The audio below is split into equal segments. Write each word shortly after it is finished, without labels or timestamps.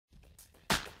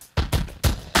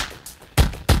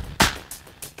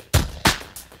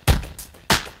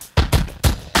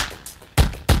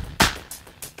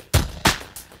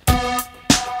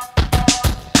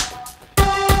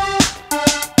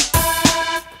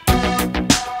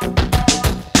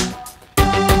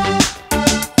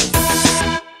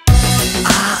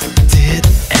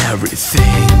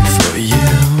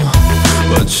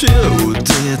you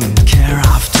didn't care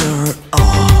after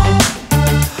all.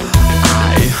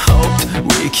 I hoped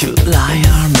we could lie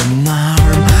arm in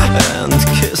arm and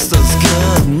kiss us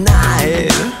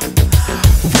goodnight.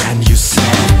 When you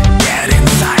said, get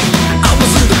inside, I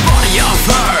was in the body of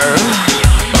her.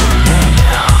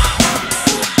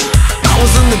 I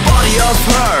was in the body of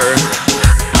her.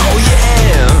 Oh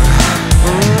yeah.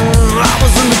 I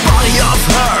was in the body of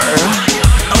her.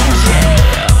 Oh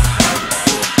yeah.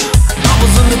 I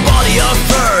was in the body of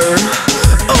her.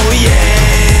 Oh yeah.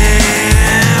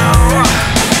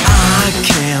 I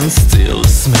can still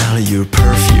smell your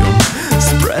perfume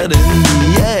spread in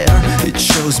the air. It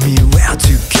shows me where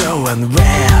to go and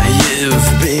where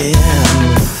you've been.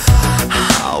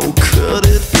 How could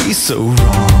it be so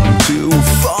wrong to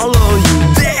follow you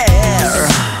there?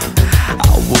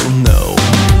 I will know.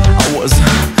 I was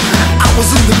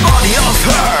in the body of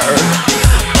her.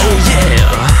 Oh yeah.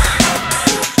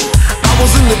 I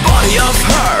was in the body of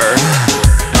her.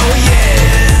 Oh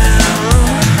yeah.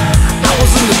 I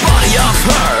was in the body of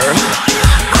her.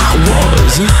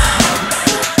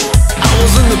 I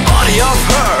was in the body of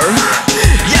her.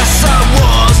 Yes I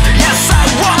was. Yes I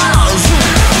was.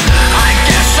 I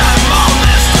guess I'm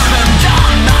honest and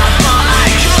done. Not but I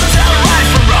could tell right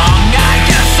from wrong. I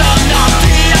guess I'm not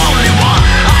the only one.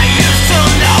 I used to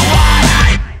know what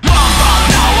I want, but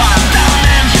now I'm done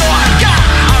and you're gone.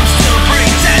 I'm still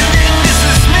pretending this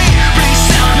is me. Please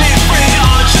set me free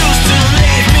or choose to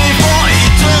leave me for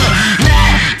eternity.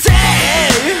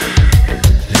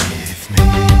 Leave me,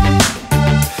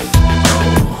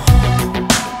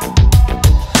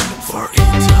 for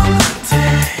eternity.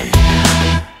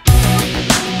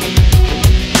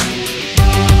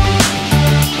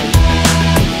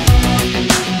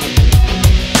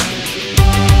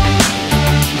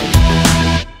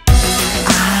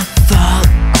 I thought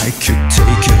I could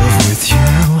take it with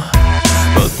you,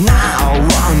 but now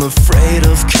I'm afraid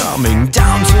of coming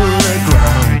down to the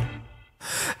ground.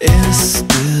 Is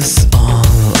this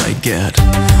all I get?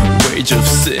 Wage of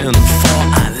sin, for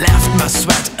I left my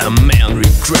sweat, a man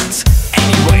regrets.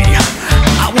 Anyway,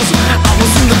 I was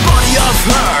in the body of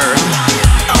her.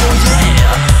 Oh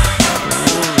yeah.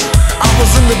 I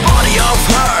was in the body of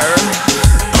her.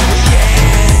 Oh yeah.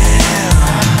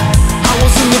 I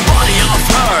was in the body of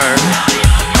her.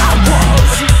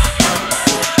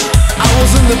 I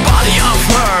was in the body of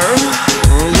her.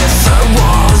 Yes I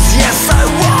was. Yes I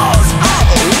was.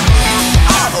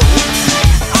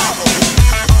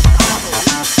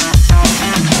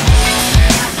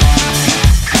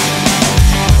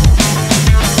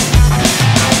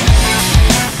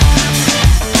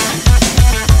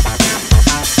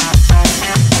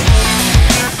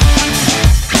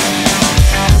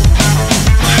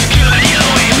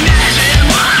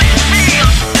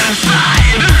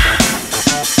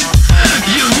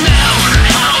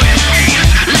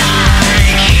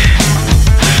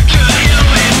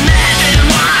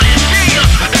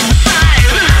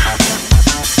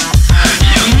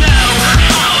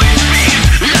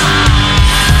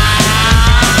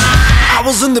 I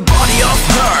was in the body of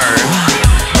her.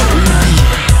 Oh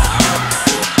yeah.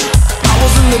 I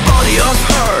was in the body of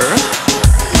her.